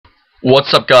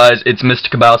What's up guys, it's Mr.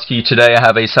 Kabowski. Today I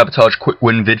have a Sabotage quick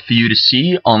win vid for you to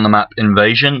see on the map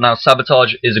Invasion. Now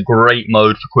Sabotage is a great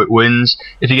mode for quick wins.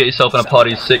 If you get yourself in a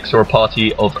party of 6 or a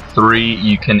party of 3,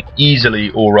 you can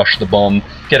easily all rush the bomb,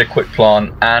 get a quick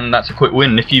plant, and that's a quick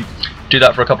win. If you do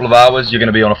that for a couple of hours, you're going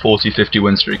to be on a 40-50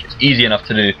 win streak. It's easy enough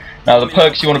to do. Now the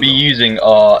perks you want to be using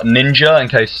are Ninja, in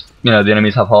case the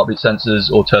enemies have heartbeat sensors,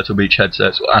 or Turtle Beach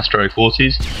headsets, or Astro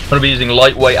 40s. You want to be using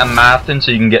Lightweight and Marathon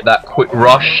so you can get that quick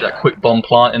rush, that quick bomb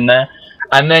plant in there.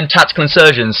 And then Tactical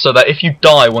Insurgents, so that if you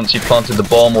die once you've planted the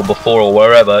bomb or before or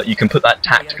wherever, you can put that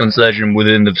Tactical Insurgent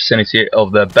within the vicinity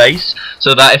of their base,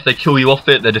 so that if they kill you off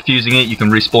it, they're defusing it, you can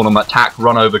respawn on that tack,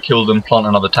 run over, kill them, plant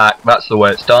another tack. That's the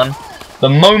way it's done. The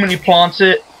moment you plant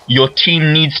it, your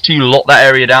team needs to lock that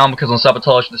area down, because on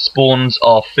Sabotage the spawns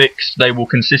are fixed. They will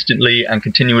consistently and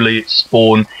continually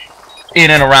spawn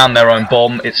in and around their own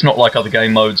bomb. It's not like other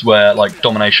game modes where, like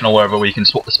Domination or wherever, where you can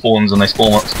swap the spawns and they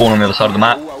spawn on the other side of the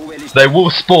map. They will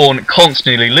spawn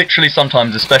constantly, literally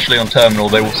sometimes, especially on Terminal,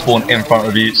 they will spawn in front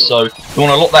of you. So you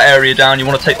want to lock that area down, you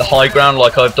want to take the high ground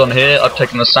like I've done here. I've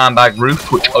taken the sandbag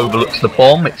roof which overlooks the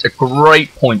bomb. It's a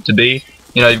great point to be.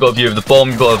 You've got a view of the bomb,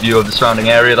 you've got a view of the surrounding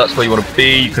area, that's where you want to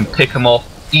be. You can pick them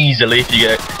off easily if you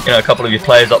get a couple of your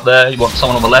players up there. You want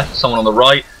someone on the left, someone on the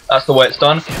right. That's the way it's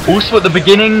done. Also at the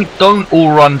beginning, don't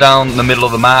all run down the middle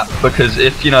of the map, because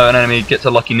if an enemy gets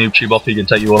a lucky noob tube off, he can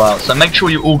take you all out. So make sure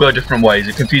you all go different ways.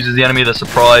 It confuses the enemy, they're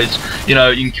surprised. You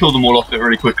can kill them all off it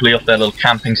really quickly, off their little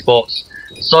camping spots.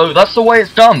 So that's the way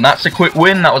it's done. That's a quick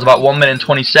win. That was about 1 minute and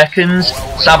 20 seconds.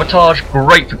 Sabotage,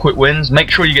 great for quick wins.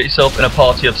 Make sure you get yourself in a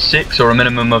party of 6 or a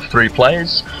minimum of 3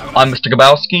 players. I'm Mr.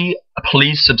 Kabowski.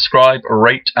 Please subscribe,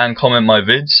 rate, and comment my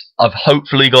vids. I've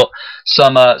hopefully got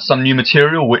some new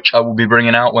material which I will be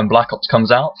bringing out when Black Ops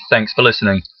comes out. Thanks for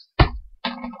listening.